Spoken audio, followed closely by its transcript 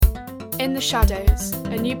In the Shadows,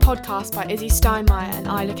 a new podcast by Izzy Steinmeier and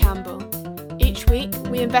Isla Campbell. Each week,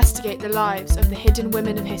 we investigate the lives of the hidden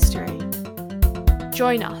women of history.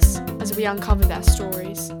 Join us as we uncover their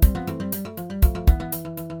stories.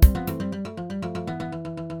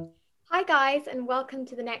 Hi guys, and welcome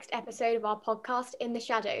to the next episode of our podcast, In the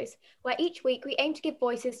Shadows, where each week we aim to give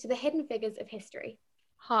voices to the hidden figures of history.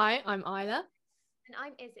 Hi, I'm Isla. And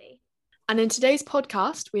I'm Izzy. And in today's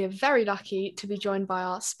podcast, we are very lucky to be joined by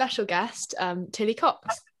our special guest, Tilly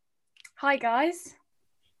Cox. Hi guys.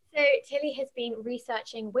 So Tilly has been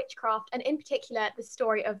researching witchcraft and in particular the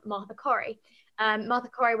story of Martha Corey. Martha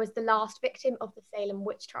Corey was the last victim of the Salem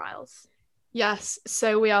witch trials. Yes,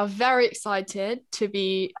 so we are very excited to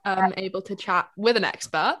be able to chat with an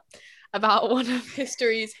expert about one of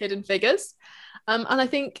history's hidden figures. And I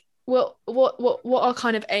think what our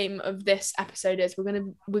kind of aim of this episode is,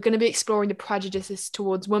 we're gonna be exploring the prejudices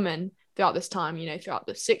towards women throughout this time, throughout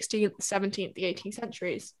the 16th, 17th, the 18th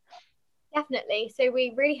centuries. Definitely. So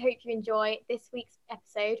we really hope you enjoy this week's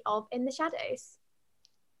episode of In the Shadows.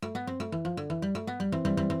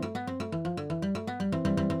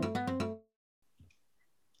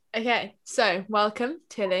 Okay, so welcome,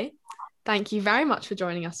 Tilly. Thank you very much for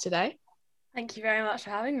joining us today. Thank you very much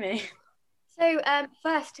for having me. So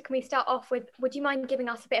first, can we start off with, would you mind giving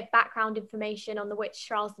us a bit of background information on the witch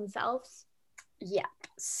trials themselves? Yep.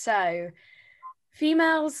 So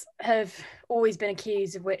females have always been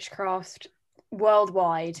accused of witchcraft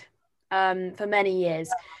worldwide for many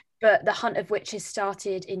years, but the hunt of witches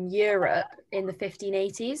started in Europe in the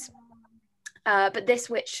 1580s. But this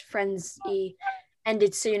witch frenzy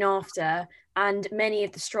ended soon after, and many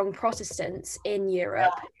of the strong Protestants in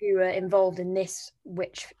Europe who were involved in this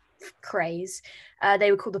witch craze,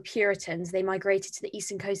 they were called the Puritans. They migrated to the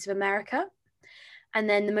eastern coast of America. And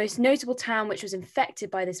then the most notable town which was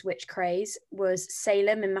infected by this witch craze was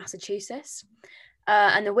Salem in Massachusetts.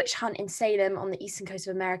 And the witch hunt in Salem on the eastern coast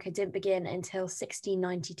of America didn't begin until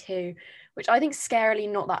 1692, which I think is scarily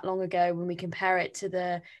not that long ago when we compare it to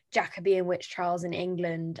the Jacobean witch trials in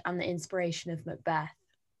England and the inspiration of Macbeth.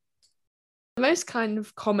 The most kind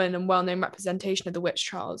of common and well-known representation of the witch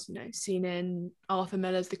trials, seen in Arthur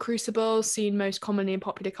Miller's The Crucible, seen most commonly in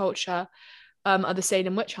popular culture, are the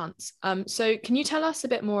Salem witch hunts. So can you tell us a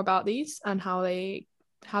bit more about these and how they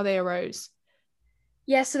arose?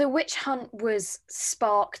 Yeah, so the witch hunt was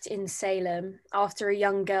sparked in Salem after a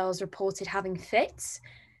young girl's reported having fits.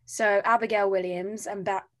 So Abigail Williams and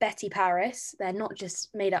Betty Paris, they're not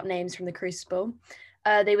just made up names from The Crucible.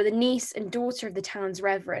 They were the niece and daughter of the town's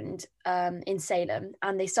reverend in Salem,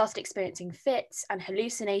 and they started experiencing fits and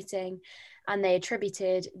hallucinating, and they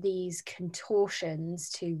attributed these contortions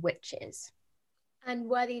to witches. And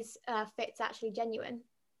were these fits actually genuine?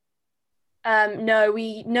 No,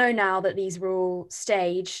 we know now that these were all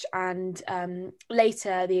staged, and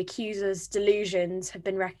later the accuser's delusions have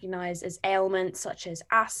been recognised as ailments such as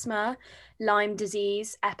asthma, Lyme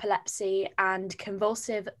disease, epilepsy, and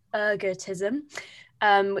convulsive ergotism,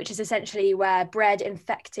 which is essentially where bread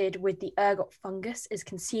infected with the ergot fungus is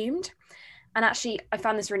consumed. And actually, I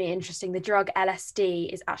found this really interesting. The drug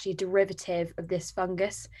LSD is actually a derivative of this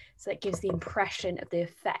fungus, so it gives the impression of the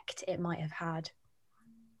effect it might have had.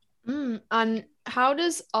 And how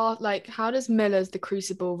does Miller's The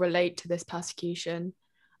Crucible relate to this persecution?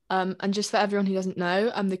 And just for everyone who doesn't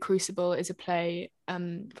know, The Crucible is a play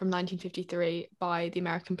from 1953 by the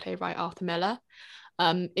American playwright Arthur Miller.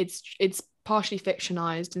 It's partially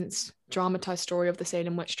fictionalized, and it's a dramatized story of the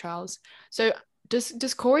Salem witch trials. So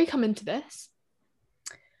does Corey come into this?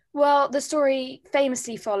 Well, the story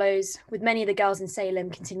famously follows with many of the girls in Salem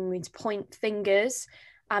continuing to point fingers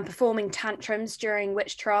and performing tantrums during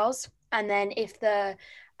witch trials. And then if the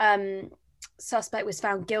suspect was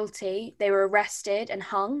found guilty, they were arrested and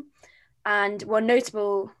hung. And one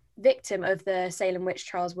notable victim of the Salem witch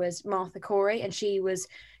trials was Martha Corey, and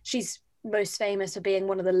she's most famous for being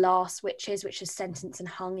one of the last witches which was sentenced and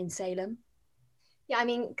hung in Salem. Yeah, I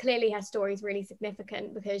mean, clearly her story is really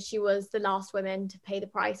significant because she was the last woman to pay the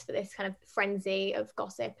price for this kind of frenzy of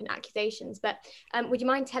gossip and accusations. But would you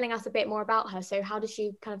mind telling us a bit more about her? So how did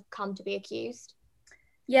she kind of come to be accused?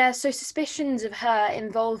 Yeah, so suspicions of her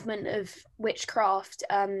involvement of witchcraft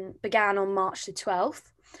began on March the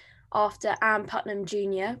 12th after Anne Putnam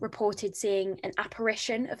Jr. reported seeing an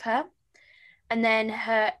apparition of her. And then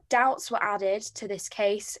her doubts were added to this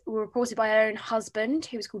case, were reported by her own husband,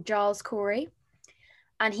 who was called Giles Corey.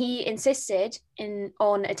 And he insisted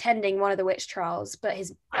on attending one of the witch trials, but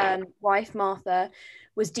his wife, Martha,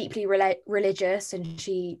 was deeply religious, and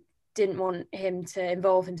she didn't want him to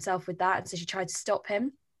involve himself with that, and so she tried to stop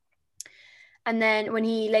him. And then when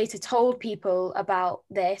he later told people about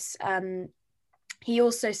this, he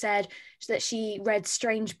also said that she read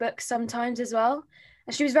strange books sometimes as well.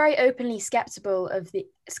 And she was very openly skeptical of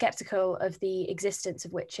the existence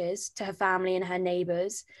of witches to her family and her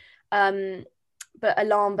neighbours. But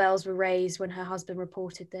alarm bells were raised when her husband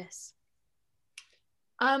reported this.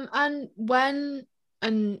 And when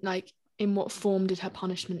and like in what form did her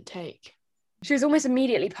punishment take? She was almost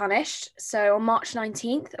immediately punished. So on March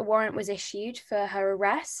 19th, a warrant was issued for her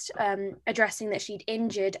arrest, addressing that she'd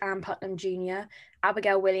injured Anne Putnam Jr.,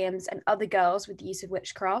 Abigail Williams, and other girls with the use of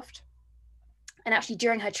witchcraft. And actually,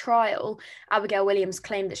 during her trial, Abigail Williams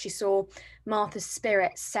claimed that she saw Martha's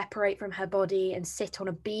spirit separate from her body and sit on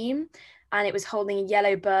a beam, and it was holding a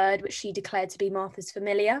yellow bird, which she declared to be Martha's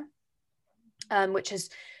familiar, which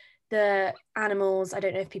is the animals, I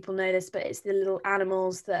don't know if people know this, but it's the little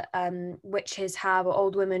animals that witches have or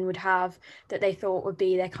old women would have that they thought would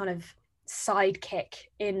be their kind of sidekick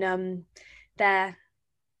in their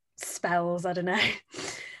spells, I don't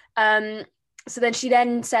know. So then she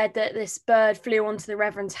then said that this bird flew onto the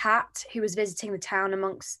Reverend's hat, who was visiting the town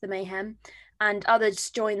amongst the mayhem, and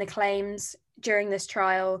others joined the claims during this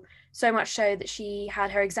trial, so much so that she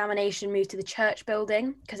had her examination moved to the church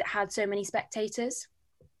building because it had so many spectators.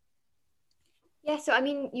 Yeah, so I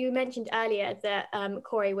mean, you mentioned earlier that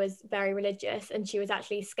Corey was very religious and she was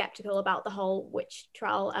actually skeptical about the whole witch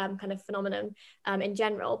trial kind of phenomenon in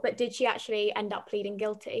general, but did she actually end up pleading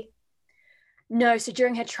guilty? No, so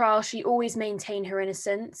during her trial, she always maintained her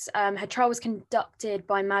innocence. Her trial was conducted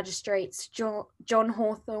by magistrates John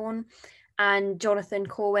Hawthorne and Jonathan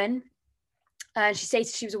Corwin. And she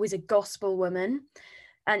stated she was always a gospel woman.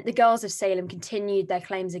 And the girls of Salem continued their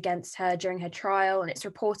claims against her during her trial. And it's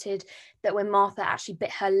reported that when Martha actually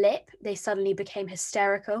bit her lip, they suddenly became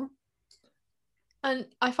hysterical. And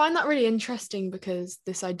I find that really interesting because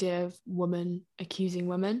this idea of women accusing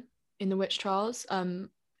women in the witch trials,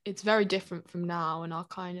 it's very different from now in our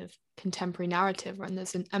kind of contemporary narrative when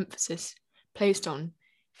there's an emphasis placed on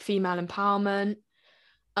female empowerment.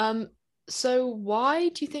 So why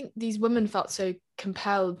do you think these women felt so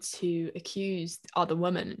compelled to accuse other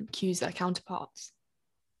women and accuse their counterparts?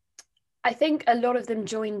 I think a lot of them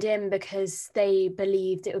joined in because they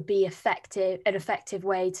believed it would be an effective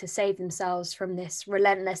way to save themselves from this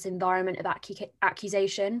relentless environment of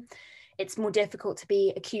accusation. It's more difficult to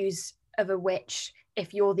be accused of a witch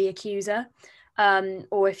if you're the accuser,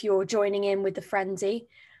 or if you're joining in with the frenzy.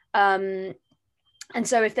 And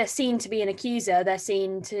so if they're seen to be an accuser, they're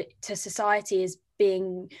seen to society as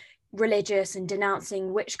being religious and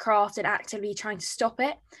denouncing witchcraft and actively trying to stop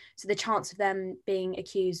it. So the chance of them being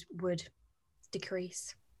accused would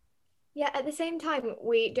decrease. Yeah, at the same time,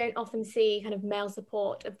 we don't often see kind of male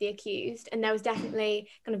support of the accused. And there was definitely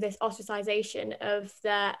kind of this ostracization of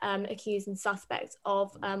the accused and suspects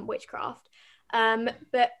of witchcraft.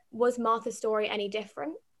 But was Martha's story any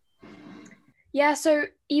different? Yeah, so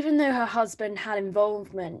even though her husband had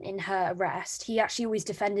involvement in her arrest, he actually always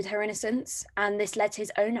defended her innocence, and this led to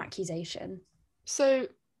his own accusation. So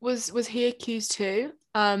was he accused too?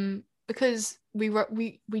 Because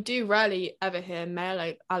we do rarely ever hear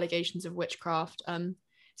male allegations of witchcraft.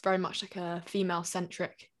 It's very much like a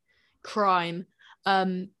female-centric crime.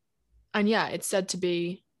 And yeah, it's said to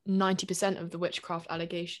be 90% of the witchcraft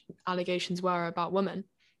allegations were about women.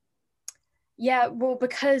 Yeah, well,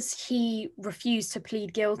 because he refused to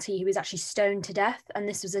plead guilty, he was actually stoned to death. And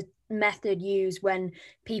this was a method used when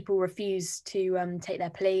people refused to take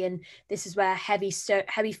their plea. And this is where heavy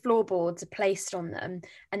floorboards are placed on them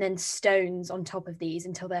and then stones on top of these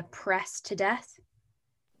until they're pressed to death.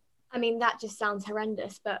 I mean, that just sounds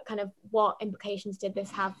horrendous, but kind of what implications did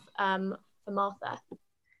this have for Martha?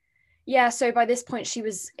 Yeah, so by this point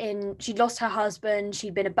she'd lost her husband,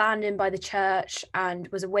 she'd been abandoned by the church and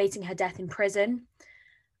was awaiting her death in prison.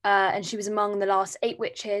 And she was among the last 8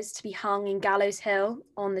 witches to be hung in Gallows Hill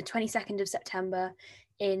on the 22nd of September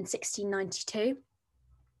in 1692. And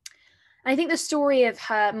I think the story of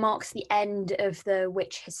her marks the end of the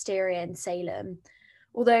witch hysteria in Salem.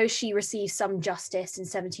 Although she received some justice in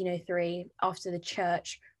 1703 after the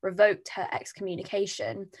church revoked her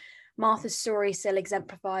excommunication, Martha's story still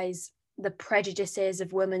exemplifies the prejudices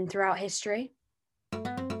of women throughout history.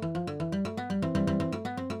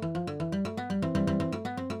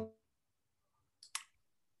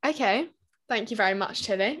 Okay, thank you very much,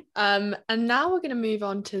 Tilly. And now we're going to move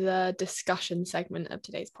on to the discussion segment of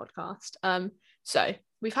today's podcast. So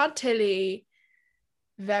we've had Tilly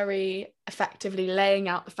very effectively laying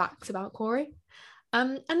out the facts about Corey.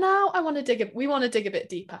 And now we want to dig a bit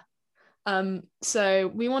deeper.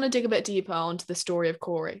 So we want to dig a bit deeper onto the story of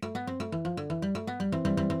Corey.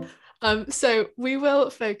 So we will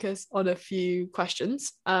focus on a few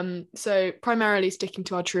questions. So primarily sticking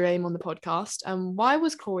to our true aim on the podcast. Why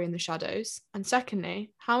was Corey in the shadows? And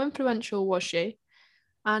secondly, how influential was she?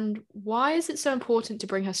 And why is it so important to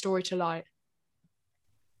bring her story to light?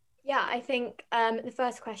 Yeah, I think the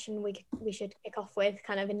first question we should kick off with,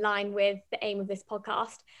 kind of in line with the aim of this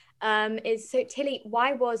podcast, is, so Tilly,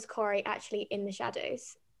 why was Corey actually in the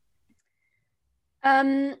shadows?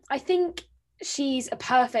 I think she's a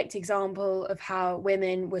perfect example of how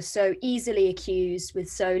women were so easily accused with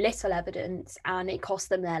so little evidence, and it cost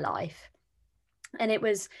them their life. And it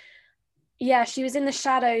was, yeah, she was in the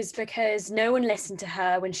shadows because no one listened to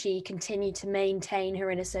her when she continued to maintain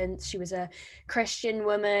her innocence. She was a Christian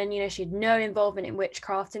woman, she had no involvement in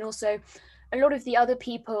witchcraft. And also a lot of the other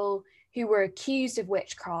people who were accused of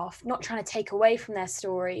witchcraft, not trying to take away from their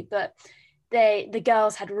story, but the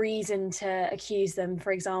girls had reason to accuse them.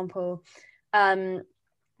 For example,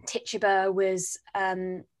 Tituba was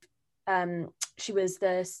she was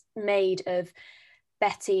the maid of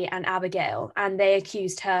Betty and Abigail, and they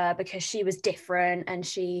accused her because she was different, and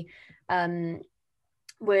she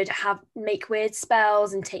would make weird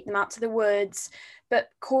spells and take them out to the woods. But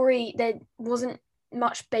Corey, there wasn't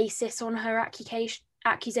much basis on her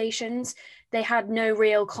accusations. They had no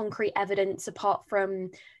real concrete evidence apart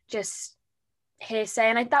from just hearsay,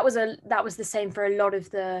 and that was the same for a lot of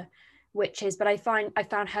the witches. But I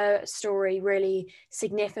found her story really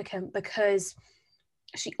significant because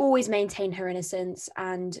she always maintained her innocence,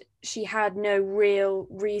 and she had no real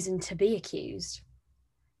reason to be accused.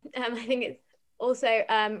 I think it's also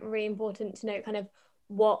really important to note kind of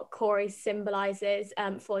what Corey symbolizes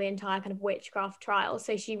for the entire kind of witchcraft trial.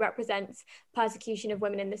 So she represents persecution of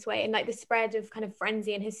women in this way, and like the spread of kind of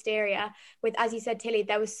frenzy and hysteria with, as you said, Tilly,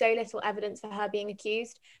 there was so little evidence for her being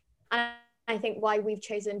accused. And I think why we've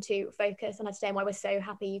chosen to focus on her today, and why we're so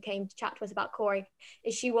happy you came to chat to us about Corey,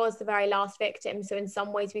 is she was the very last victim. So in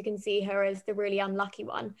some ways we can see her as the really unlucky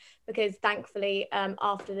one, because thankfully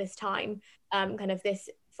after this time kind of this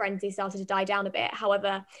frenzy started to die down a bit.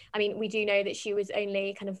 However, I mean, we do know that she was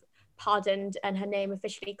only kind of pardoned and her name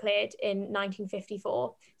officially cleared in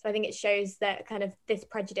 1954. So I think it shows that kind of this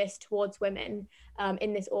prejudice towards women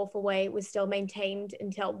in this awful way was still maintained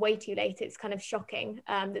until way too late. It's kind of shocking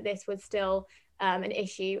that this was still an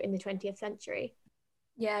issue in the 20th century.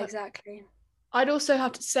 Yeah, exactly. I'd also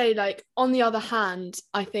have to say, like, on the other hand,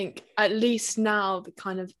 I think at least now the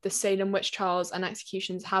kind of the Salem witch trials and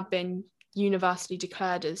executions have been universally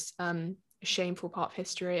declared as a shameful part of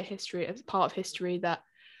history, a part of history that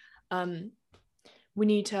we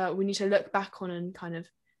need to look back on and kind of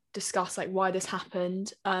discuss like why this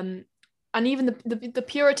happened. And even the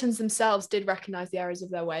Puritans themselves did recognize the errors of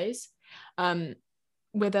their ways. On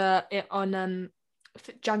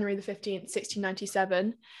January the 15th,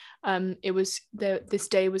 1697, it was this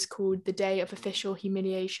day was called the Day of Official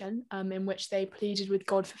Humiliation, in which they pleaded with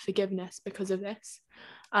God for forgiveness because of this.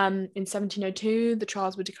 In 1702, the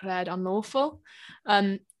trials were declared unlawful.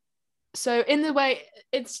 So in the way,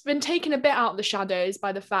 it's been taken a bit out of the shadows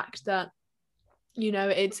by the fact that,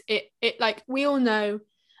 it's like we all know,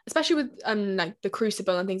 especially with like the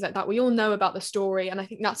Crucible and things like that, we all know about the story, and I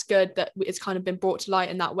think that's good that it's kind of been brought to light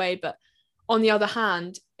in that way. But on the other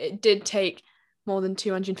hand, it did take more than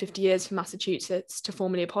 250 years for Massachusetts to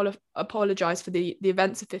formally apologize for the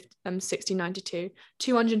events of 1692.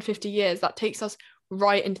 250 years, that takes us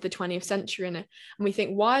right into the 20th century in it, and we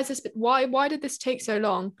think, why did this take so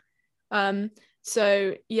long?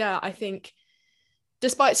 So yeah, I think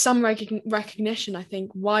despite some recognition, I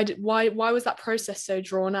think why was that process so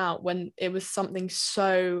drawn out when it was something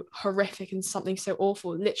so horrific and something so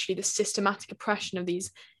awful, literally the systematic oppression of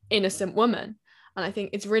these innocent women. And I think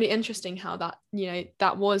it's really interesting how that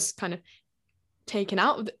that was kind of taken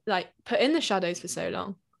out, like put in the shadows for so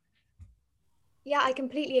long. Yeah, I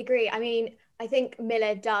completely agree. I mean, I think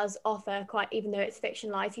Miller does offer, quite, even though it's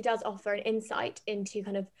fictionalized, he does offer an insight into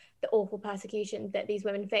kind of the awful persecution that these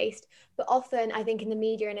women faced. But often, I think in the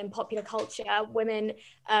media and in popular culture, women,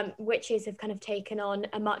 witches have kind of taken on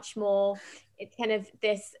a much more, it's kind of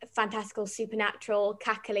this fantastical, supernatural,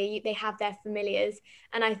 cackly, they have their familiars.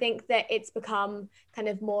 And I think that it's become kind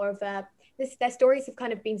of more of their stories have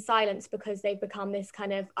kind of been silenced because they've become this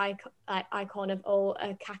kind of icon of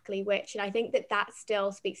a cackly witch. And I think that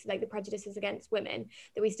still speaks to like the prejudices against women,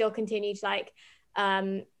 that we still continue to like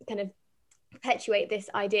kind of perpetuate this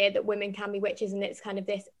idea that women can be witches, and it's kind of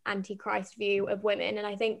this anti-Christ view of women. And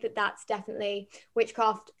I think that that's definitely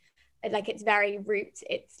witchcraft like its very root,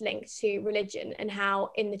 it's linked to religion, and how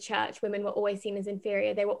in the church women were always seen as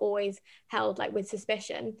inferior. They were always held like with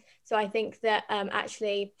suspicion. So I think that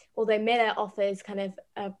actually, although Miller offers kind of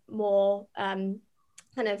a more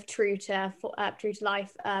kind of true to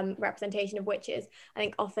life representation of witches, I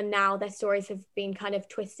think often now their stories have been kind of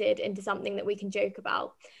twisted into something that we can joke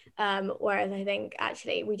about, whereas I think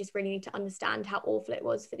actually we just really need to understand how awful it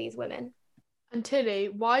was for these women. And Tilly,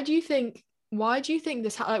 why do you think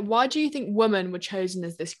this, like, why do you think women were chosen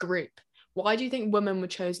as this group? Why do you think women were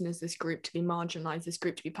chosen as this group to be marginalized, this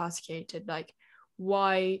group to be persecuted? Like,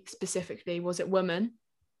 why specifically was it women?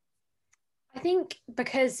 I think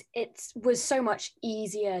because it was so much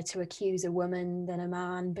easier to accuse a woman than a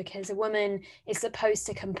man, because a woman is supposed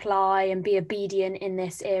to comply and be obedient in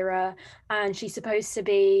this era, and she's supposed to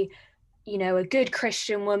be, you know, a good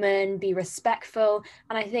Christian woman, be respectful.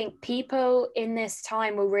 And I think people in this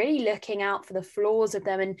time were really looking out for the flaws of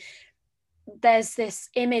them. And there's this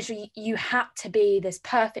image you had to be this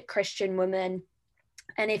perfect Christian woman.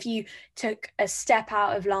 And if you took a step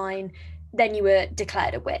out of line, then you were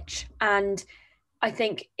declared a witch. And I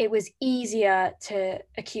think it was easier to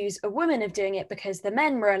accuse a woman of doing it because the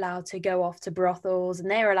men were allowed to go off to brothels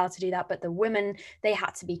and they were allowed to do that. But the women, they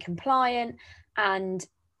had to be compliant. And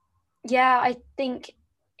yeah, I think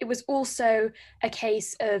it was also a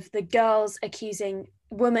case of the girls accusing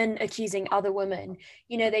women accusing other women.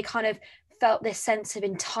 You know, they kind of felt this sense of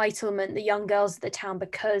entitlement, the young girls of the town,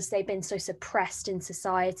 because they've been so suppressed in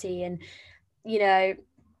society, and you know,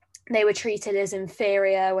 they were treated as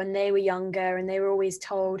inferior when they were younger, and they were always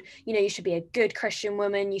told, you know, you should be a good Christian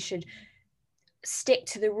woman, you should stick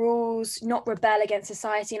to the rules, not rebel against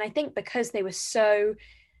society. And I think because they were so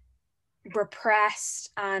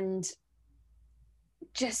repressed and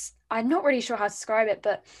just, I'm not really sure how to describe it,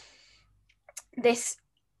 but this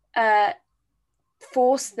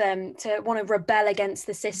forced them to want to rebel against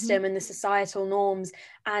the system and the societal norms,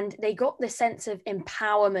 and they got this sense of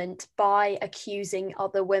empowerment by accusing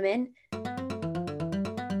other women.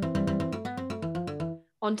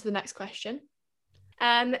 On to the next question.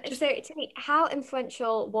 So Tilly, how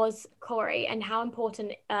influential was Corey, and how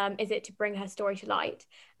important is it to bring her story to light?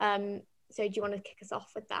 So do you want to kick us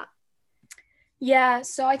off with that? Yeah,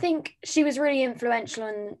 so I think she was really influential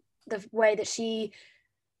in the way that she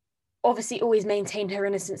obviously always maintained her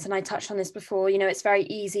innocence. And I touched on this before, you know, it's very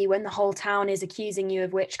easy when the whole town is accusing you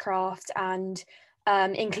of witchcraft, and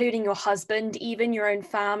including your husband, even your own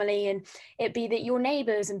family, and it be that your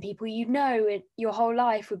neighbors and people you know your whole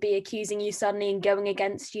life would be accusing you suddenly and going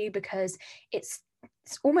against you, because it's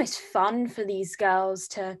almost fun for these girls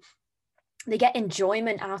they get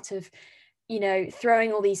enjoyment out of, you know,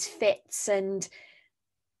 throwing all these fits and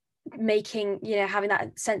making, you know, having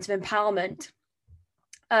that sense of empowerment.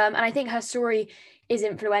 And I think her story is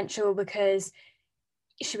influential because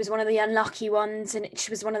she was one of the unlucky ones, and she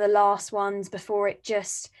was one of the last ones before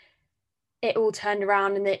it all turned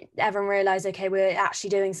around and everyone realized, okay, we're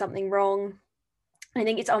actually doing something wrong. I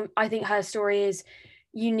think her story is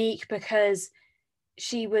unique because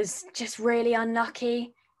she was just really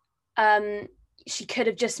unlucky. She could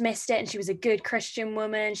have just missed it, and she was a good Christian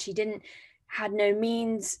woman. She had no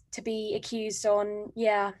means to be accused on.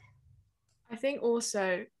 Yeah. I think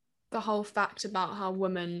also the whole fact about how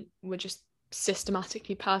women were just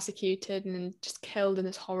systematically persecuted and just killed in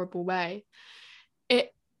this horrible way,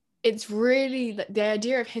 it's really the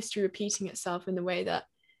idea of history repeating itself in the way that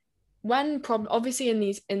obviously in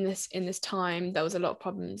this time there was a lot of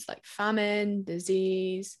problems like famine,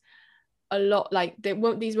 disease, a lot, like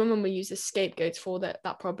these women were used as scapegoats for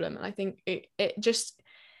that problem. And I think it just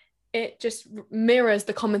mirrors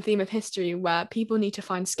the common theme of history where people need to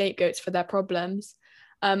find scapegoats for their problems.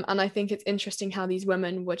 And I think it's interesting how these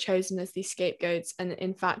women were chosen as these scapegoats. And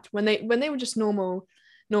in fact, when they were just normal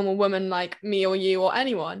women like me or you or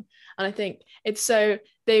anyone. And I think it's so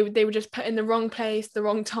they were just put in the wrong place, the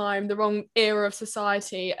wrong time, the wrong era of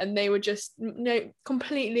society, and they were just, you know,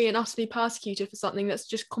 completely and utterly persecuted for something that's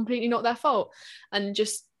just completely not their fault. And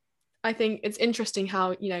just, I think it's interesting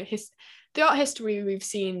how, you know, throughout history we've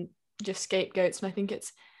seen just scapegoats, and I think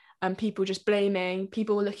it's people just blaming,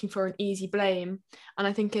 people looking for an easy blame. And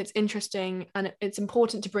I think it's interesting and it's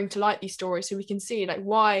important to bring to light these stories so we can see, like,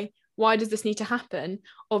 why does this need to happen?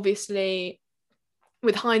 Obviously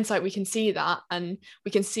with hindsight we can see that, and we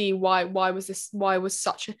can see why was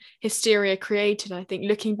such a hysteria created. And I think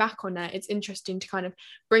looking back on it, it's interesting to kind of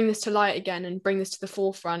bring this to light again and bring this to the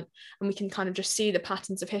forefront, and we can kind of just see the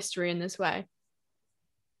patterns of history in this way.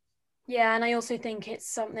 Yeah, and I also think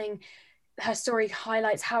it's something, her story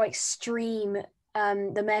highlights how extreme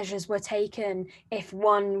the measures were taken if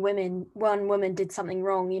one woman did something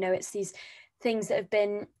wrong. It's these things that have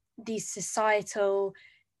been these societal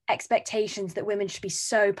expectations that women should be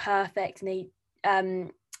so perfect, and they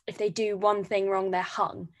if they do one thing wrong, they're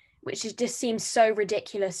hung, which just seems so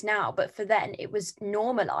ridiculous now. But for then, it was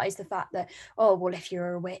normalized, the fact that, oh, well, if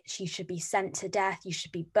you're a witch, you should be sent to death, you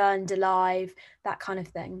should be burned alive, that kind of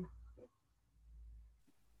thing.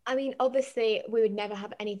 I mean, obviously, we would never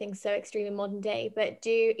have anything so extreme in modern day, but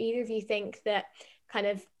do either of you think that kind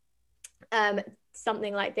of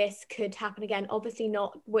something like this could happen again? Obviously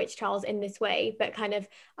not witch trials in this way, but kind of,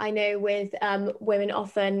 I know with women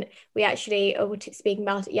often, we actually were speaking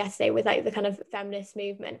about it yesterday with like the kind of feminist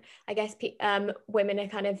movement. I guess women are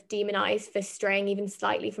kind of demonized for straying even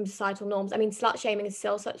slightly from societal norms. I mean, slut shaming is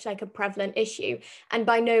still such like a prevalent issue, and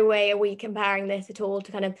by no way are we comparing this at all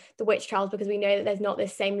to kind of the witch trials, because we know that there's not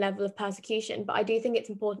this same level of persecution. But I do think it's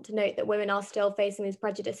important to note that women are still facing these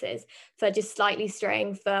prejudices for just slightly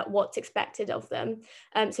straying for what's expected of them.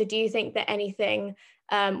 So do you think that anything,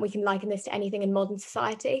 we can liken this to anything in modern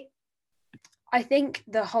society? I think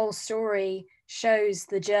the whole story shows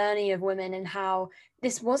the journey of women and how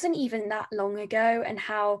this wasn't even that long ago, and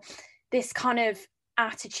how this kind of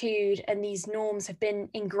attitude and these norms have been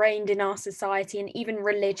ingrained in our society and even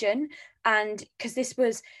religion. And because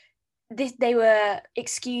they were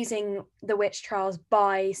excusing the witch trials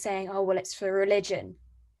by saying, oh, well, it's for religion.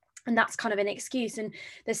 And that's kind of an excuse. And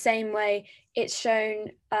the same way it's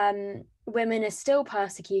shown women are still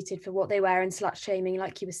persecuted for what they wear, and slut shaming,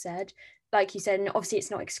 like you said, and obviously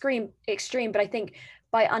it's not extreme, but I think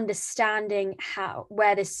by understanding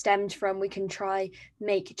where this stemmed from, we can try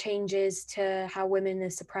make changes to how women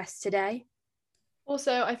are suppressed today.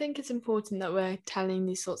 Also, I think it's important that we're telling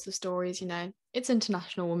these sorts of stories. It's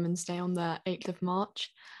International Women's Day on the 8th of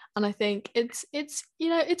March. And I think it's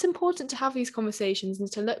important to have these conversations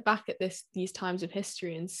and to look back at these times of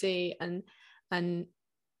history and see and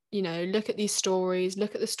look at these stories,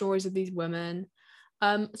 look at the stories of these women.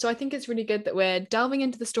 So I think it's really good that we're delving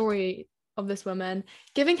into the story of this woman,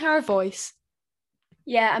 giving her a voice.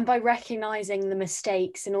 Yeah, and by recognizing the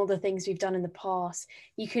mistakes and all the things we've done in the past,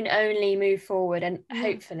 you can only move forward. And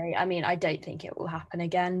hopefully, I mean, I don't think it will happen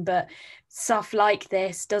again, but stuff like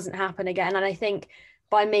this doesn't happen again. And I think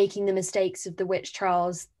by making the mistakes of the witch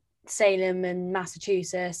trials, Salem and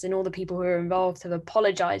Massachusetts and all the people who are involved have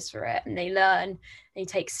apologized for it, and they learn and they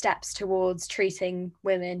take steps towards treating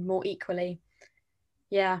women more equally.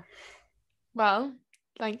 Yeah. Well,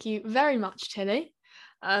 thank you very much, Tilly.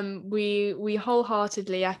 We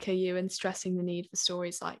wholeheartedly echo you in stressing the need for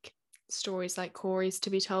stories like Corey's to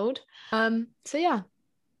be told. So yeah.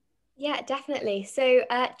 Yeah, definitely. So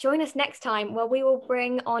join us next time, where we will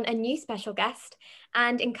bring on a new special guest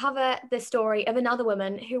and uncover the story of another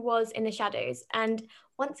woman who was in the shadows. And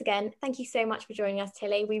once again, thank you so much for joining us,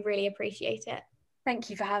 Tilly. We really appreciate it. Thank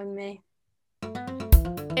you for having me.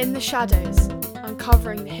 In the Shadows,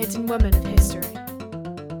 uncovering the hidden women of history.